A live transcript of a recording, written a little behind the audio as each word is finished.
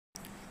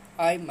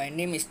Hi, my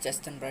name is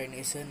Chastan.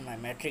 My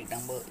metric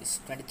number is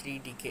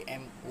 23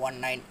 DKM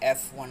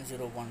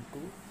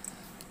 19F1012.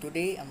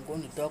 Today I'm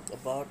going to talk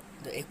about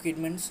the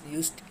equipments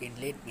used in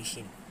lathe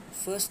machine.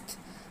 First,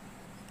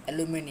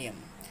 aluminium.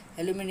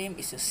 Aluminium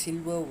is a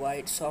silver,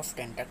 white, soft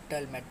and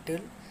ductile metal.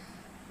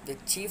 The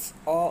chief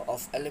ore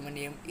of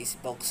aluminium is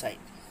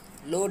bauxite.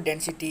 Low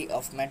density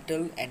of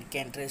metal and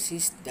can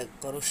resist the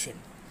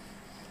corrosion.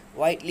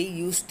 Widely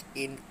used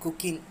in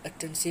cooking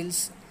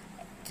utensils,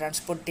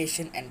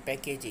 transportation and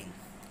packaging.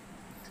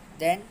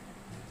 Then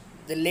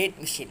the lathe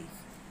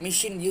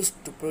machine used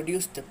to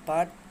produce the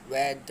part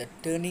where the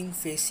turning,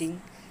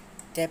 facing,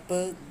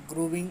 taper,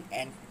 grooving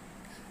and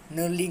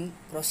knurling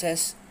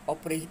process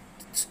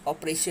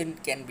operation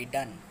can be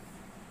done.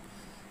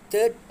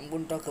 Third, I'm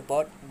going to talk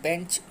about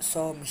bench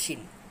saw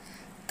machine.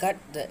 Cut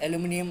the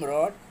aluminium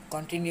rod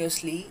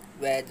continuously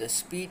where the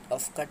speed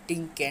of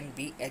cutting can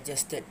be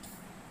adjusted.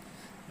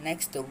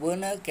 Next, the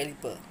Werner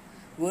caliper.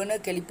 Werner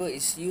caliper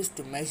is used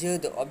to measure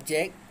the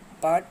object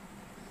part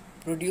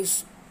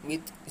produced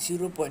with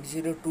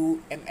 0.02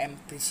 mm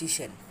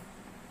precision.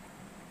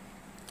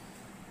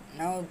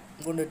 Now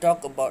I'm going to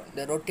talk about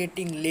the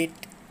rotating lathe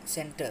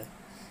center.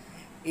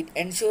 It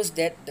ensures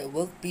that the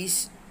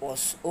workpiece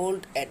was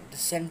held at the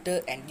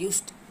center and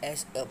used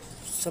as a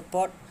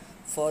support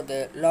for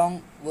the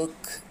long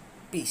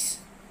workpiece.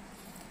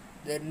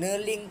 The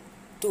knurling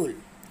tool.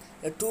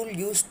 A tool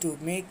used to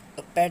make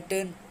a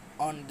pattern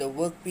on the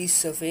workpiece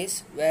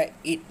surface where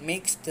it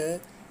makes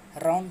the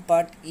round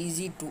part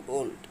easy to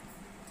hold.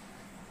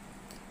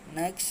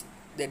 Next,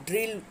 the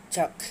drill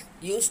chuck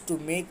used to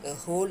make a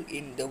hole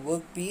in the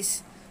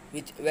workpiece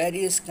with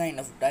various kind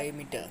of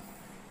diameter.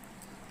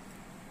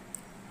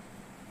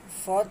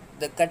 Fourth,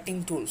 the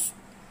cutting tools.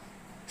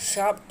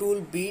 Sharp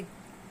tool bit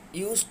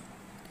used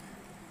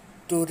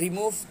to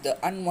remove the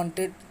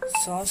unwanted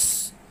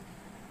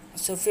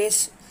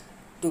surface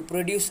to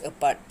produce a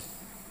part.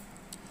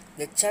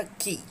 The chuck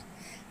key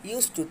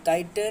used to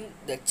tighten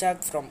the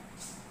chuck from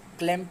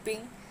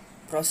clamping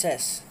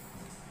process.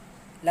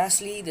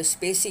 Lastly, the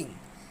spacing.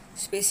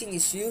 Spacing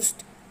is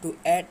used to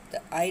add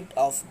the height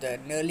of the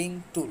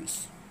knurling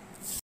tools.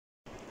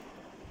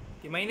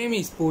 Okay, my name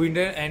is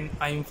Poovindran and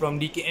I'm from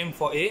DKM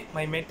 4A.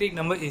 My metric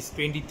number is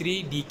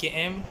 23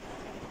 DKM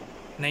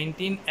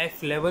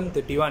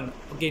 19F1131.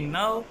 Okay,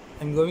 now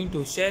I'm going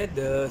to share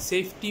the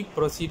safety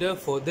procedure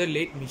for the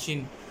lathe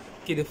machine.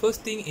 Okay, the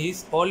first thing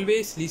is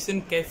always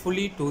listen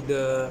carefully to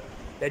the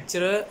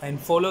lecturer and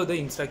follow the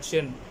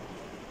instruction.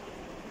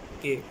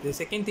 Okay, the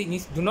second thing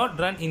is do not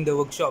run in the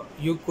workshop.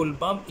 You could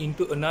bump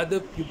into another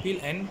pupil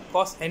and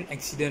cause an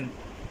accident.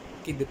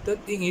 Okay, the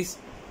third thing is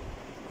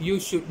you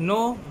should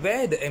know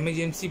where the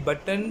emergency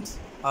buttons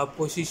are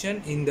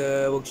positioned in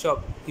the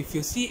workshop. If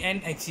you see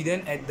an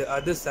accident at the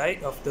other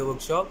side of the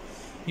workshop,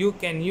 you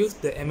can use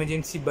the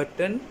emergency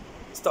button,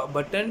 stop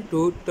button,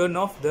 to turn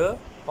off the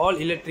all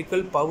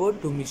electrical power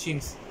to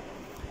machines.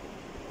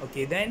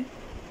 Okay, then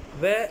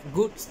wear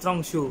good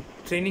strong shoe.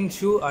 Training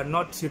shoe are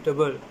not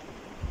suitable.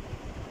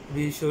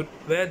 We should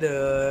wear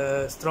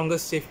the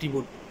strongest safety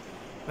boot.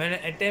 When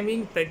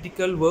attempting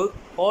practical work,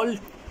 all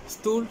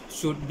tools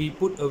should be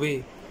put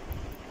away.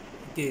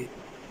 Okay,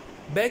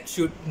 bags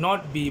should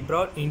not be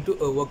brought into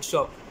a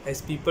workshop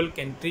as people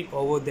can trip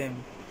over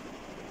them.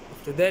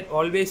 After that,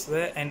 always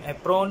wear an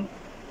apron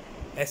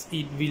as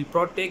it will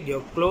protect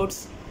your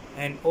clothes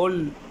and all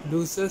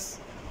loose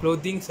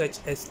clothing such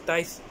as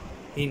ties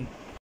in.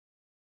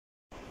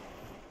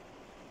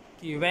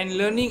 Okay, when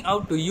learning how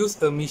to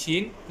use a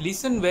machine,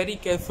 listen very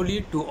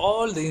carefully to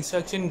all the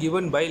instructions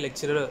given by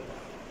lecturer.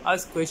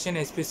 Ask questions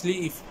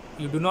especially if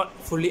you do not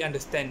fully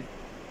understand.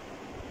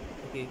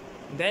 Okay.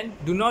 Then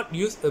do not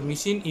use a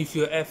machine if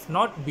you have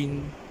not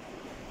been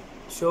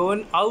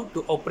shown how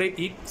to operate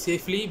it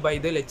safely by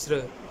the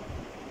lecturer.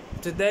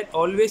 After that,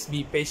 always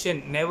be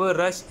patient, never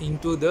rush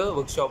into the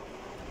workshop.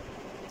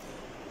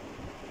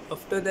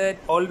 After that,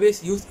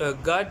 always use a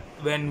guard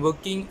when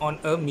working on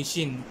a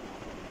machine.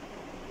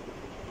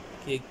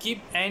 Okay, keep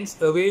hands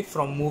away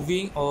from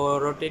moving or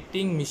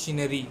rotating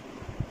machinery.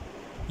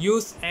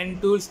 Use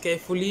hand tools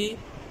carefully,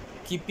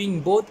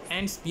 keeping both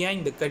hands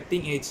behind the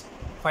cutting edge.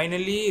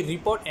 Finally,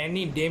 report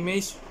any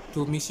damage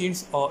to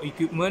machines or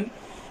equipment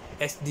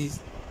as this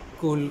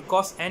could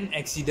cause an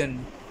accident.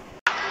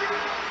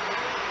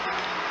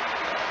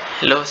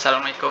 Hello,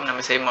 Assalamualaikum.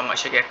 Nama saya Muhammad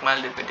Syakir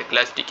Akmal daripada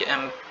kelas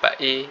DKM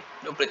 4A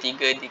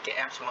 23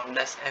 DKM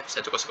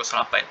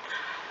 19F1008.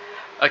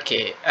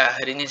 Okey,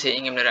 hari ini saya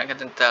ingin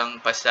menerangkan tentang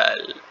pasal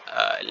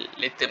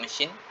lathe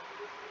machine,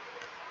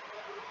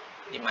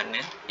 di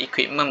mana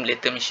equipment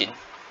lathe machine.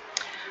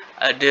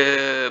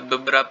 Ada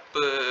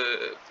beberapa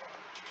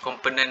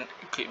komponen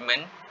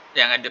equipment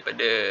yang ada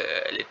pada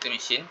lathe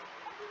machine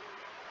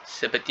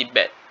seperti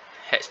bed,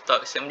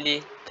 headstock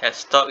assembly,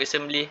 tailstock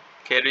assembly,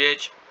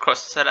 carriage,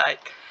 cross-slide,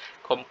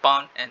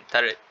 compound and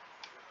turret.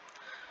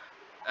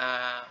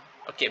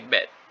 Okay,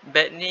 bed.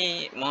 Bed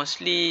ni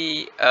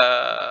mostly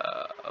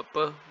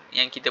apa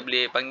yang kita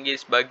boleh panggil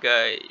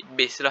sebagai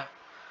base lah.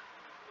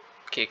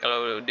 Okay,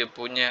 kalau dia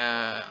punya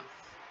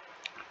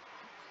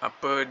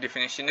Apa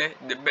definition dia?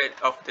 The bed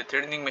of the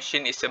turning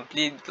machine is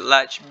simply the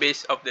large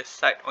base of the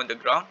side on the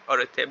ground or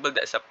a table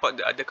that support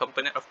the other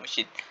component of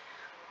machine.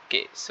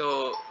 Okay,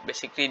 so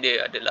basically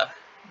dia adalah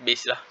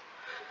base lah.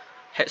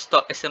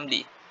 Headstock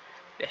assembly.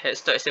 The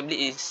headstock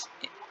assembly is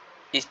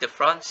the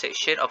front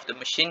section of the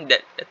machine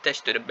that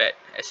attached to the bed.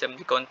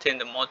 Assembly contain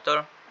the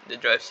motor, the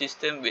drive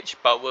system which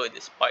power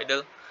the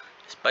spindle.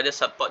 The spindle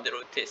support the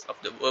rotates of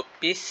the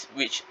workpiece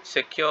which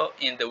secure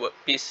in the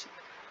workpiece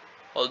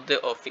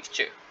holder or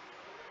fixture,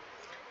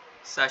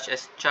 such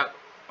as chuck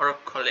or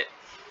collet.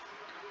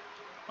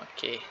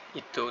 Okay,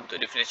 itu untuk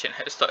definition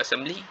headstock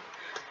assembly.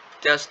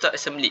 Tailstock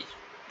assembly.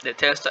 The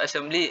tailstock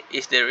assembly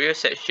is the rear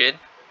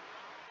section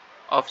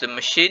of the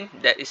machine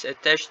that is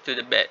attached to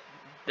the bed.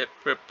 The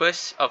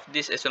purpose of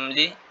this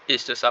assembly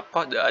is to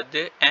support the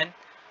other end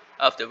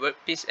of the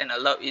workpiece and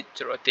allow it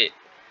to rotate,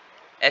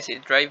 as it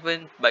is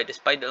driven by the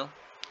spindle.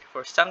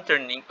 For some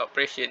turning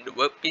operation, the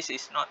workpiece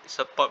is not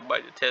supported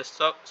by the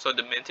tailstock, so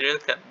the material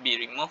can be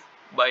removed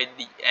by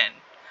the end.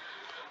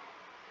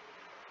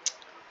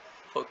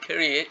 For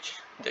carriage,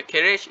 the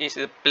carriage is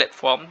a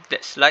platform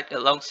that slides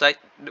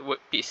alongside the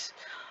workpiece,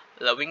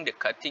 allowing the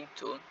cutting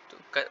tool to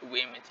cut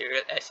away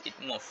material as it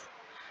moves.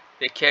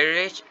 The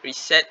carriage is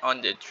set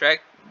on the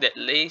track that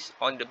lays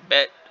on the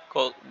bed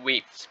called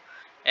waves,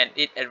 and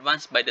it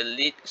advanced by the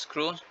lead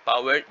screw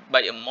powered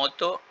by a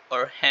motor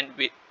or hand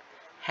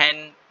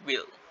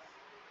wheel.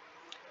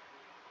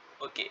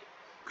 Okay,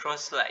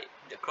 cross slide.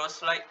 The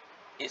cross slide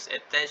is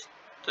attached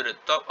to the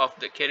top of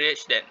the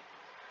carriage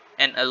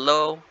and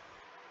allow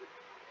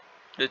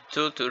the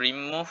tool to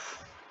move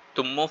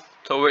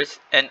towards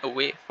and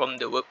away from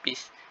the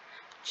workpiece,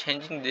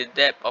 changing the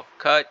depth of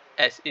cut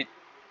as with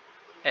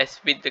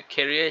the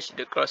carriage.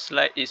 The cross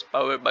slide is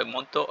powered by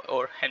motor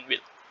or hand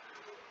wheel.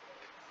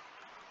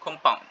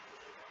 Compound.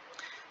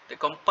 The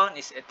compound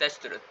is attached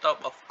to the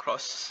top of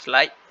cross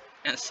slide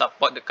and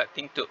support the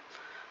cutting tool.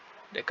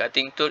 The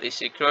cutting tool is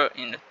secured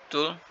in a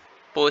tool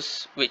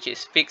post which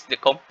is fixed the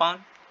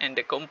compound, and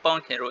the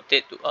compound can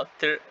rotate to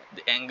alter the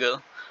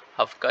angle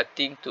of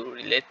cutting tool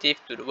relative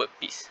to the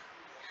workpiece.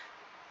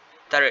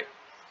 Turret.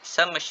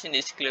 Some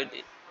machines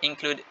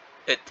include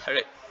a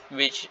turret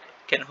which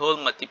can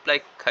hold multiple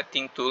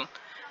cutting tool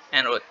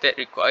and rotate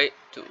required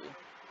to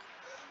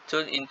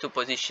tool into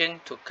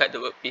position to cut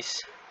the workpiece.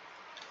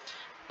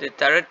 The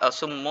turret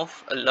also moves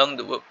along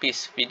the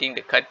workpiece, feeding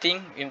the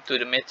cutting into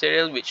the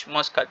material, which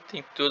most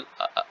cutting tools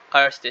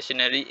are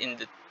stationary in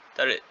the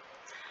turret.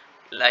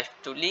 Live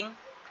tooling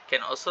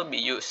can also be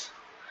used.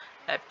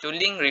 Live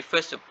tooling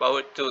refers to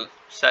power tools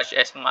such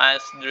as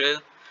miles,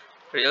 drill,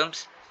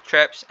 reels,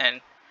 traps,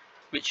 and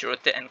which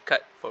rotate and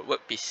cut for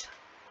workpiece.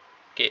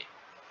 Okay.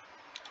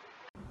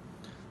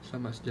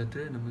 Selamat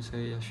sejahtera, nama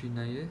saya Yaashwin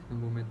Nair,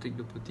 nombor matrik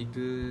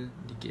 23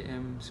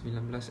 DKM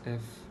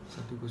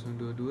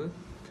 19F1022.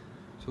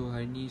 So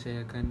hari ni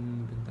saya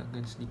akan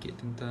bentangkan sedikit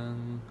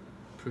tentang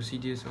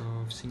procedures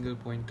of single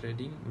point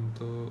threading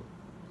untuk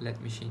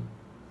lathe machine.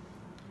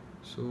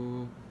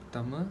 So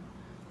pertama,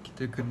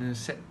 kita kena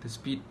set the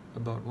speed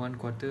about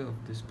 1/4 of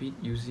the speed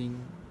using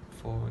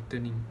for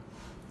turning.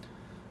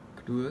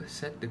 Kedua,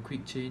 set the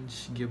quick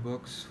change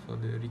gearbox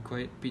for the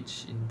required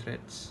pitch in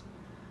threads.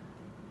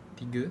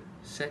 3.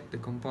 Set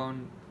the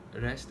compound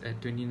rest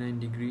at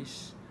 29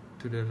 degrees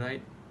to the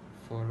right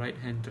for right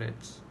hand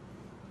threads.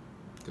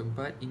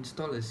 Keempat,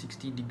 install a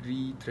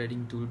 60-degree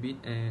threading tool bit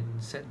and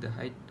set the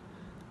height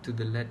to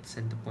the lathe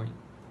center point.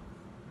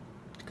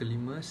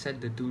 Kelima,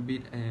 set the tool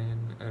bit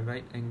and a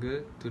right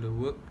angle to the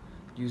work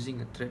using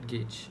a thread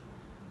gauge.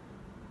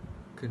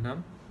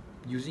 Keenam,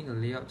 using a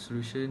layout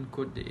solution,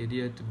 code the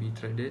area to be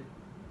threaded.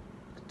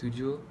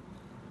 Ketujuh,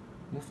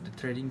 move the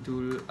threading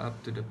tool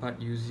up to the part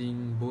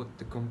using both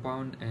the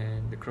compound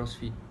and the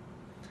crossfeed,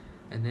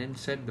 and then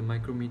set the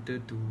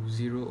micrometer to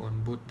 0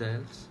 on both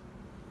dials,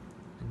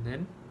 and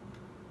then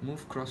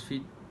move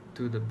crossfeed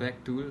to the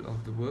back tool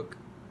of the work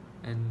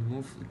and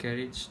move the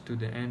carriage to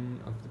the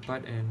end of the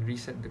part and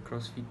reset the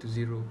crossfeed to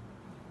 0.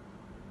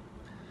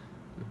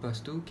 Lepas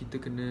tu kita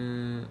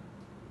kena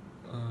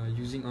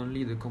using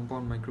only the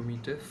compound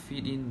micrometer,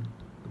 feed in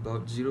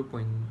about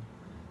 0.001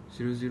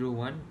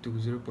 to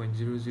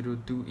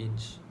 0.002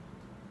 inch,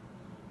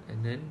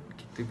 and then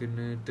kita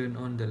kena turn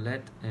on the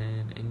lathe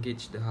and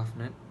engage the half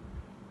nut.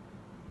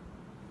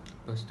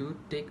 Lepas tu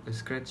take a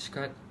scratch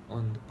cut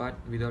on the part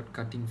without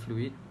cutting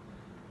fluid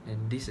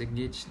and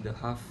disengage the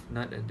half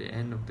nut at the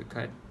end of the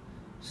cut.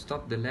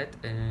 Stop the lathe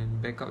and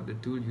back out the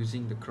tool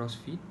using the cross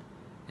feed,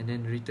 and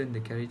then return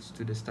the carriage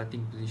to the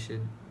starting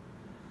position.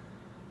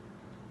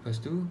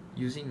 Lepas tu,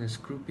 using a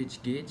screw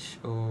pitch gauge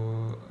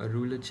or a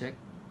ruler, check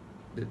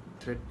the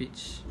thread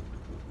pitch.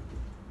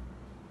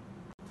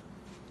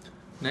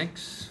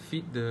 Next,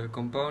 feed the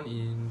compound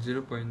in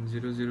 0.005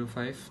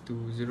 to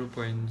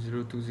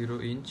 0.020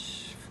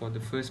 inch for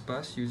the first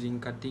pass using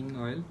cutting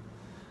oil.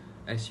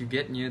 As you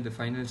get near the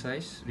final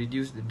size,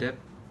 reduce the depth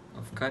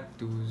of cut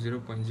to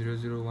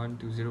 0.001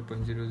 to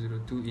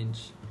 0.002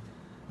 inch,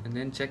 and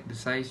then check the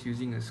size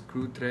using a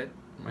screw thread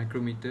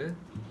micrometer,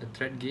 a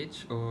thread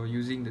gauge, or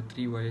using the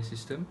 3-wire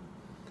system.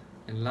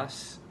 And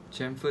last,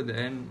 chamfer the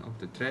end of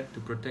the thread to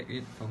protect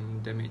it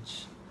from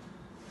damage.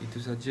 Itu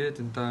saja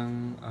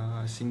tentang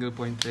single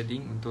point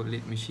threading untuk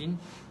lathe machine.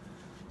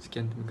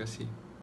 Sekian, terima kasih.